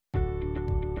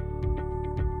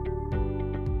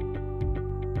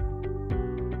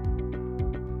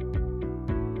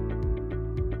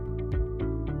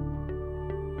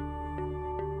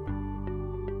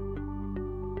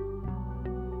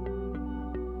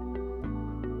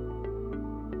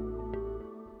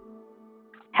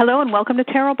Hello and welcome to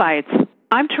Tarot Bites.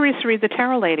 I'm Teresa Reed, the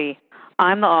Tarot Lady.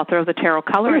 I'm the author of the Tarot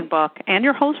Coloring Book and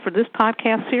your host for this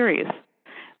podcast series.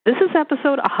 This is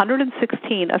episode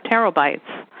 116 of Tarot Bites,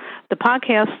 the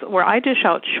podcast where I dish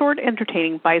out short,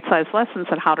 entertaining, bite-sized lessons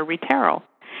on how to read tarot.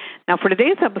 Now, for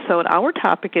today's episode, our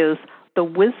topic is the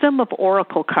wisdom of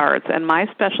oracle cards, and my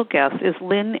special guest is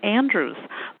Lynn Andrews,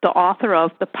 the author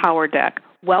of The Power Deck.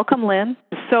 Welcome, Lynn.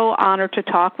 So honored to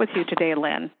talk with you today,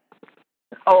 Lynn.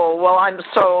 Oh, well, I'm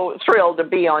so thrilled to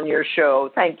be on your show.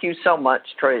 Thank you so much,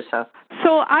 Teresa.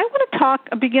 So I want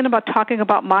to begin about talking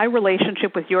about my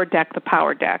relationship with your deck, the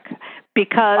Power Deck,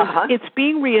 because it's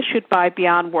being reissued by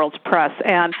Beyond Worlds Press.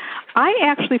 And I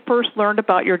actually first learned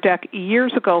about your deck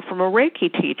years ago from a Reiki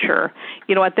teacher.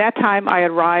 You know, at that time I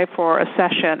had arrived for a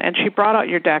session, and she brought out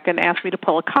your deck and asked me to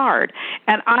pull a card.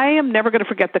 And I am never going to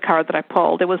forget the card that I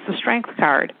pulled. It was the Strength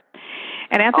card.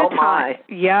 And at that time,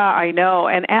 yeah, I know.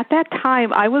 And at that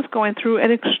time, I was going through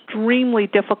an extremely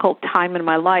difficult time in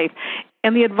my life.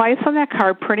 And the advice on that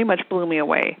card pretty much blew me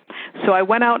away. So I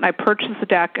went out and I purchased the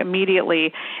deck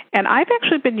immediately. And I've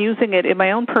actually been using it in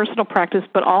my own personal practice,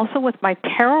 but also with my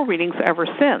tarot readings ever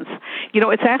since. You know,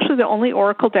 it's actually the only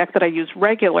oracle deck that I use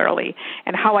regularly.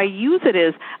 And how I use it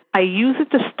is I use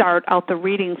it to start out the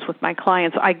readings with my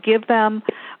clients. I give them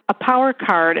a power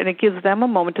card, and it gives them a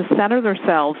moment to center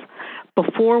themselves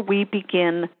before we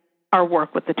begin our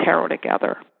work with the tarot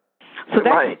together. So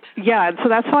so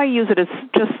that's how I use it. It's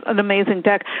just an amazing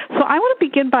deck. So I want to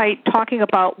begin by talking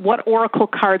about what oracle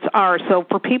cards are. So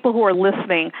for people who are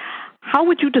listening, how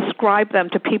would you describe them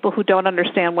to people who don't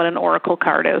understand what an oracle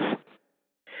card is?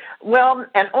 Well,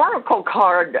 an oracle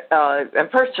card,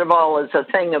 first of all, is a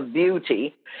thing of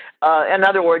beauty. In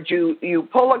other words, you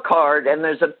pull a card, and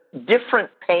there's a different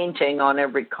painting on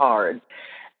every card.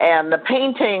 And the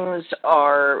paintings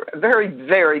are very,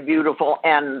 very beautiful,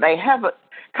 and they have a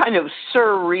kind of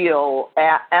surreal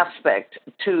aspect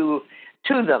to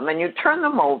them. And you turn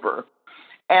them over,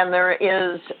 and there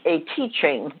is a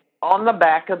teaching on the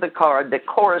back of the card that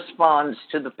corresponds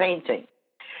to the painting.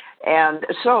 And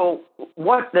so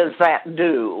what does that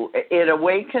do? It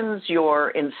awakens your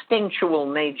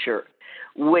instinctual nature,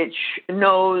 which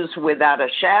knows without a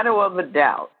shadow of a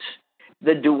doubt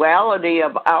the duality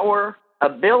of our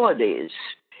abilities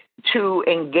to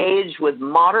engage with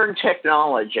modern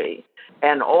technology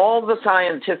and all the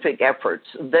scientific efforts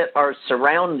that are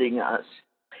surrounding us.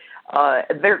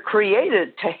 They're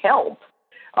created to help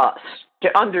us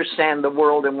to understand the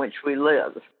world in which we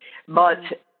live. But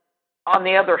on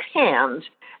the other hand,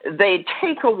 they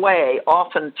take away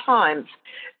oftentimes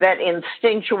that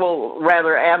instinctual,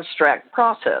 rather abstract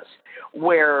process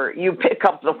where you pick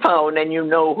up the phone and you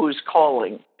know who's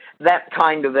calling. That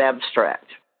kind of abstract.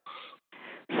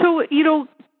 So, you know,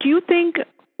 do you think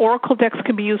oracle decks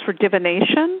can be used for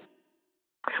divination?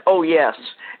 Oh, yes.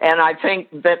 And I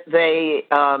think that they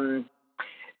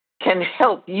can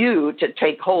help you to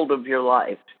take hold of your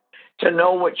life, to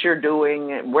know what you're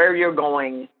doing, where you're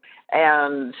going,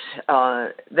 and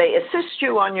they assist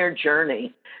you on your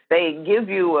journey. They give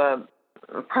you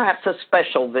perhaps a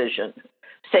special vision,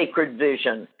 sacred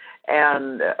vision.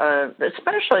 And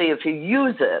especially if you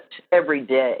use it every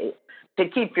day to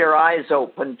keep your eyes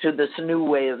open to this new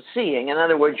way of seeing. In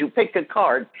other words, you pick a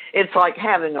card. It's like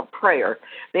having a prayer.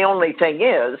 The only thing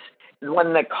is,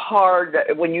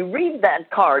 when you read that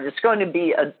card, it's going to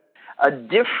be a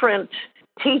different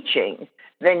teaching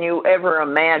than you ever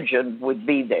imagined would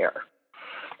be there.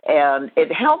 And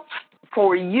it helps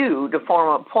for you to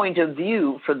form a point of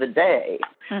view for the day.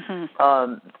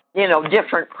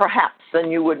 Different perhaps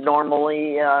than you would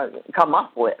normally come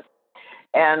up with.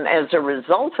 And as a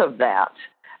result of that,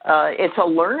 it's a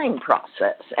learning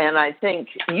process. And I think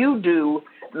you do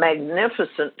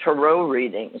magnificent tarot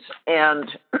readings, and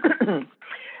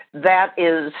that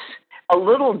is a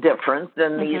little different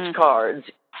than these cards,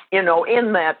 in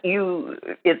that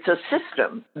it's a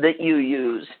system that you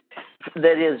use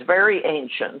that is very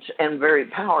ancient and very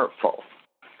powerful.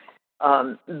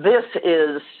 This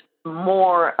is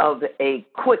more of a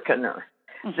quickener.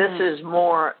 This is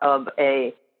more of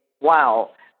a,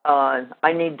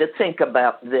 I need to think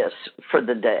about this for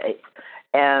the day.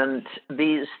 And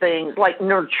these things like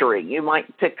nurturing, you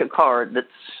might pick a card that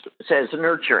says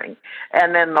nurturing,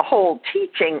 and then the whole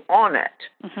teaching on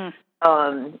it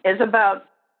is about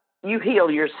you heal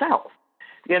yourself.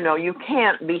 You know, you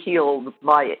can't be healed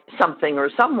by something or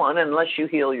someone unless you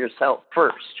heal yourself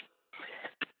first,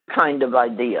 kind of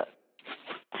idea.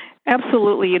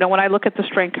 Absolutely. You know, when I look at the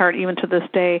Strength card, even to this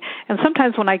day, and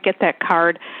sometimes when I get that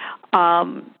card,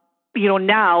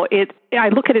 now I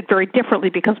look at it very differently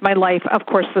because my life, of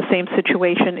course, the same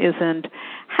situation isn't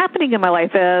happening in my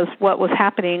life as what was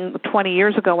happening 20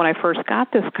 years ago when I first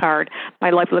got this card. My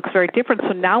life looks very different.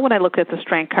 So now when I look at the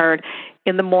strength card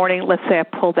in the morning, let's say I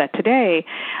pulled that today,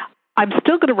 I'm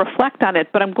still going to reflect on it,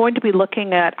 but I'm going to be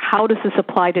looking at how does this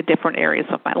apply to different areas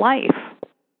of my life.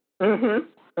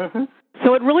 Mm-hmm. Mm-hmm.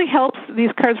 So it really helps,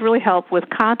 these cards really help with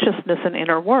consciousness and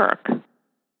inner work.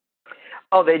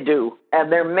 Oh, they do, and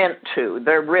they're meant to.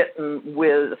 They're written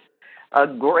with a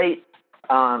great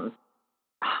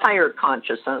higher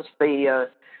consciousness. The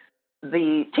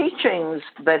teachings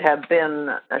that have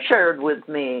been shared with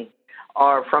me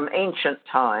are from ancient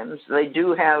times. They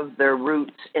do have their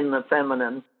roots in the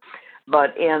feminine,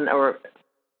 but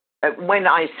when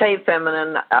I say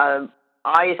feminine,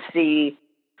 I see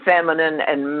feminine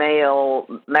and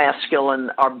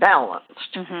masculine are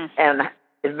balanced, and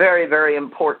it's very, very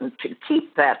important to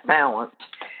keep that balance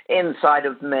inside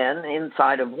of men,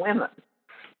 inside of women.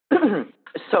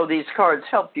 So these cards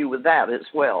help you with that as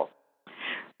well.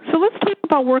 So let's talk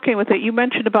about working with it. You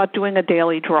mentioned about doing a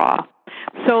daily draw.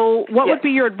 So what would be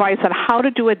your advice on how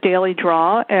to do a daily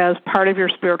draw as part of your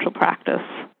spiritual practice?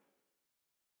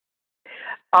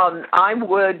 I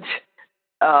would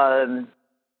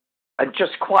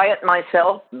just quiet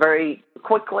myself very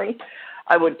quickly.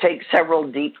 I would take several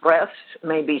deep breaths,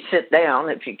 maybe sit down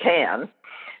if you can,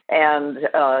 and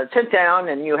sit down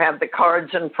and you have the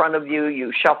cards in front of you,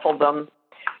 you shuffle them,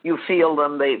 you feel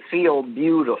them, they feel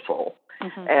beautiful.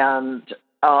 And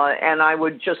I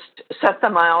would just set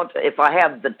them out. If I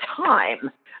have the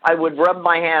time, I would rub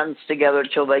my hands together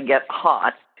till they get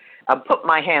hot. I put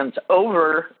my hands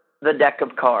over the deck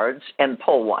of cards and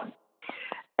pull one.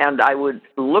 And I would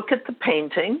look at the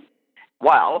painting.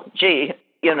 Wow, gee,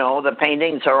 the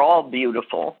paintings are all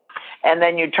beautiful. And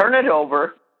then you turn it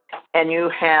over and you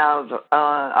have,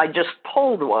 I just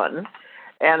pulled one,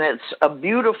 and it's a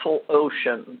beautiful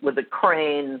ocean with a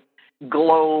crane,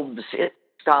 globes in the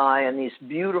sky, and these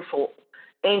beautiful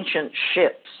ancient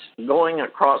ships going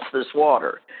across this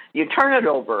water. You turn it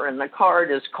over, and the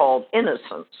card is called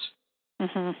Innocence.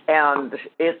 And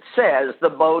it says, the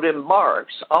boat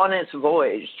embarks on its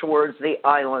voyage towards the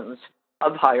islands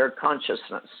of higher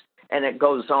consciousness. And it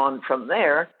goes on from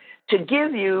there to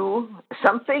give you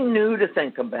something new to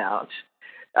think about.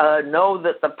 Know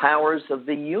that the powers of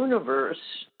the universe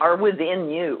are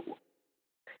within you.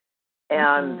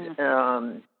 And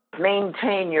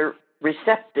maintain your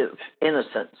receptive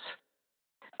innocence.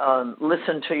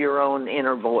 Listen to your own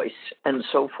inner voice and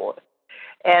so forth.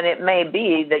 And it may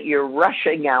be that you're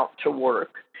rushing out to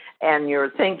work and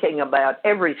you're thinking about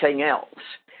everything else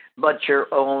but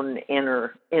your own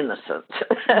inner innocence.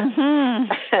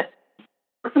 And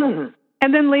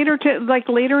then later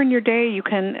in your day, you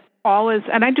can always,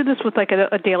 and I do this with like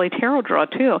a daily tarot draw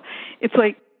too. It's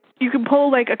like you can pull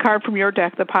like a card from your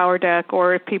deck, the power deck,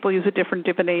 or if people use a different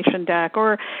divination deck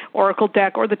or oracle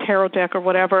deck or the tarot deck or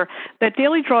whatever. That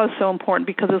daily draw is so important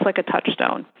because it's like a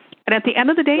touchstone. And at the end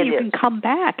of the day, you can come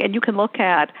back and you can look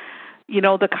at,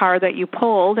 the card that you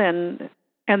pulled and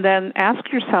then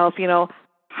ask yourself,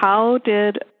 how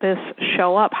did this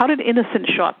show up? How did innocence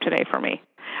show up today for me?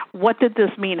 What did this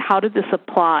mean? How did this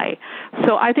apply?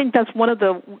 So I think that's one of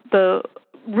the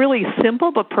really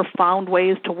simple but profound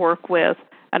ways to work with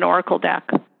an oracle deck.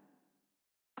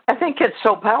 I think it's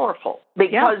so powerful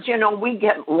because, we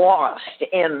get lost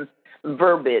in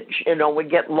verbiage. We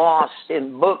get lost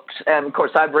in books. And, of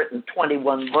course, I've written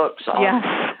 21 books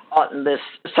on this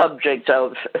subject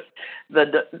of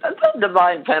the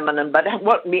divine feminine. But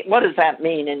what does that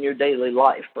mean in your daily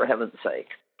life, for heaven's sake?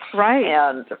 Right.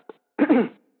 And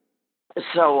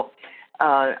so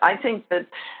I think that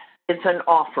it's an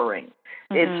offering.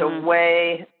 It's a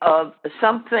way of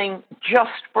something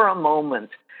just for a moment,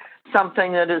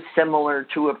 something that is similar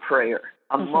to a prayer,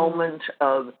 a moment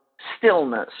of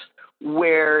stillness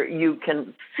where you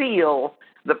can feel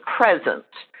the presence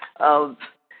of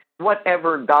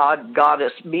whatever God,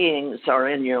 goddess beings are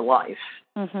in your life.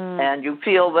 And you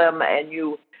feel them and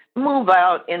you move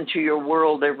out into your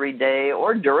world every day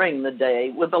or during the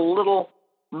day with a little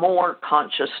more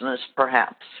consciousness,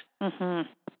 perhaps,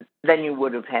 than you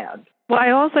would have had. Well,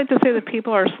 I always like to say that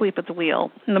people are asleep at the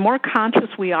wheel. And the more conscious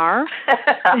we are,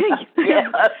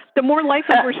 the more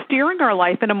likely we're steering our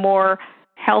life in a more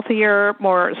healthier,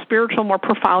 more spiritual, more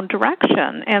profound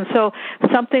direction. And so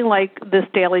something like this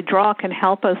daily draw can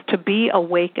help us to be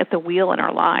awake at the wheel in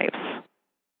our lives.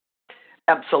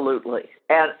 Absolutely.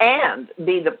 And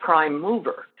be the prime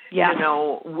mover. Yes.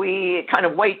 We kind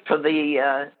of wait for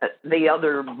the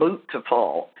other boot to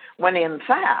fall, when in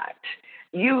fact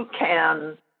you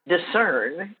can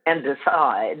discern and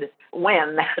decide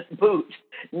when that boot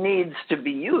needs to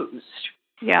be used.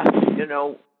 Yes. You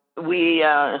know,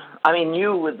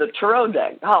 you with the tarot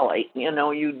deck, Holly,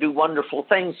 you do wonderful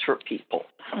things for people,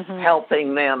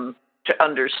 helping them to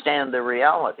understand the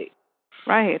reality.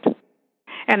 Right.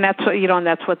 And that's what, and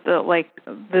that's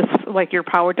what your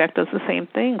power deck does the same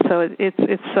thing. So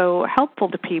it's so helpful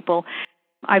to people.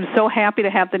 I'm so happy to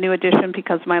have the new edition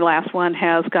because my last one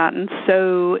has gotten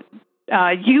so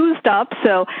used up.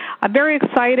 So I'm very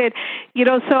excited.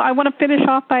 So I want to finish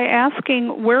off by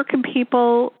asking, where can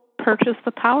people purchase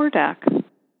the power deck?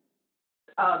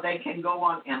 They can go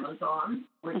on Amazon,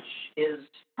 which is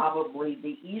probably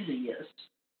the easiest.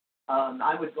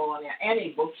 I would go on any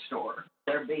bookstore.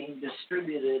 They're being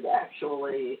distributed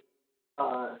actually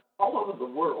all over the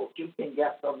world. You can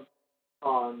get them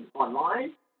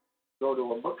online. Go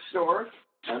to a bookstore.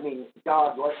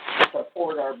 God, let's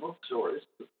support our bookstores,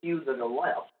 the few that are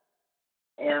left.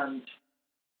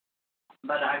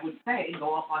 But I would say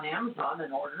go up on Amazon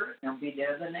and order it, and be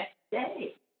there the next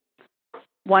day.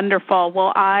 Wonderful.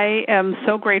 Well, I am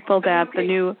so grateful that the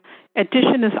new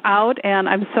edition is out, and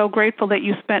I'm so grateful that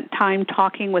you spent time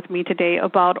talking with me today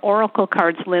about oracle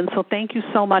cards, Lynn. So thank you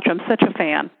so much. I'm such a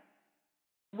fan.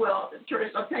 Well,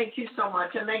 Teresa, thank you so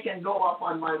much. And they can go up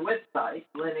on my website,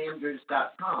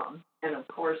 lynnandrews.com. And, of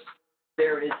course,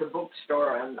 there is a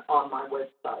bookstore on my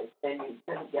website, and you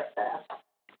can get that.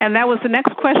 And that was the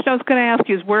next question I was going to ask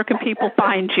you, is where can people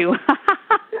find you?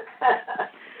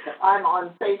 I'm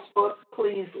on Facebook.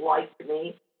 Please like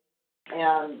me.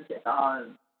 And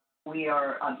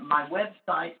my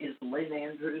website is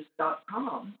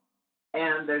lynnandrews.com.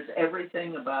 And there's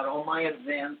everything about all my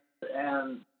events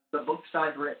and the books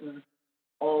I've written.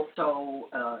 Also,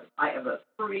 I have a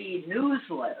free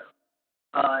newsletter.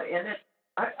 And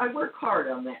I work hard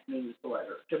on that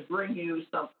newsletter to bring you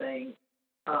something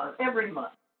every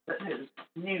month that is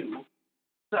new.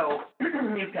 So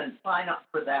you can sign up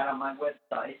for that on my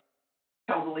website,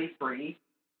 totally free.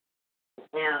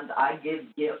 And I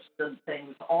give gifts and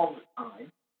things all the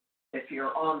time. If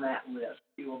you're on that list,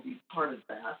 you will be part of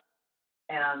that.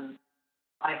 And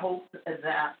I hope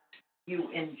that you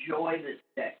enjoy this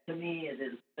deck. To me, it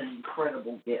is an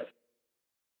incredible gift.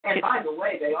 And by the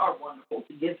way, they are wonderful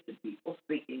to give to people,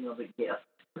 speaking of a gift.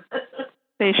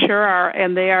 They sure are,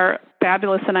 and they are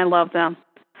fabulous, and I love them.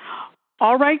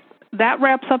 All right, that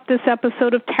wraps up this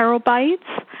episode of Tarot Bites.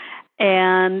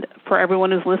 And for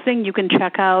everyone who's listening, you can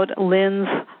check out Lynn's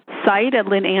site at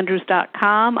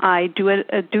lynnandrews.com. I do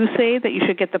say that you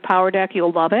should get the power deck.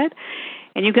 You'll love it.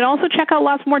 And you can also check out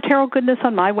lots more tarot goodness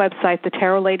on my website,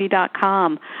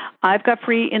 thetarotlady.com. I've got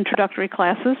free introductory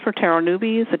classes for tarot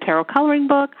newbies, a tarot coloring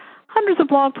book, hundreds of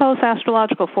blog posts,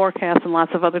 astrological forecasts, and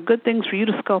lots of other good things for you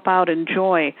to scope out and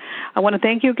enjoy. I want to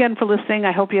thank you again for listening.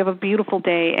 I hope you have a beautiful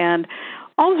day. And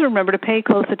always remember to pay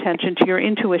close attention to your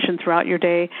intuition throughout your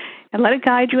day and let it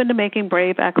guide you into making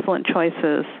brave, excellent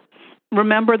choices.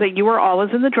 Remember that you are always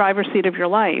in the driver's seat of your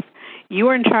life. You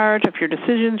are in charge of your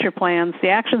decisions, your plans, the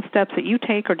action steps that you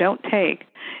take or don't take.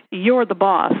 You're the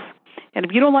boss. And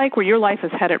if you don't like where your life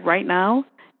is headed right now,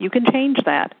 you can change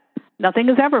that. Nothing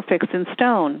is ever fixed in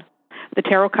stone. The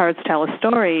tarot cards tell a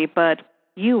story, but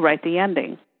you write the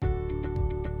ending.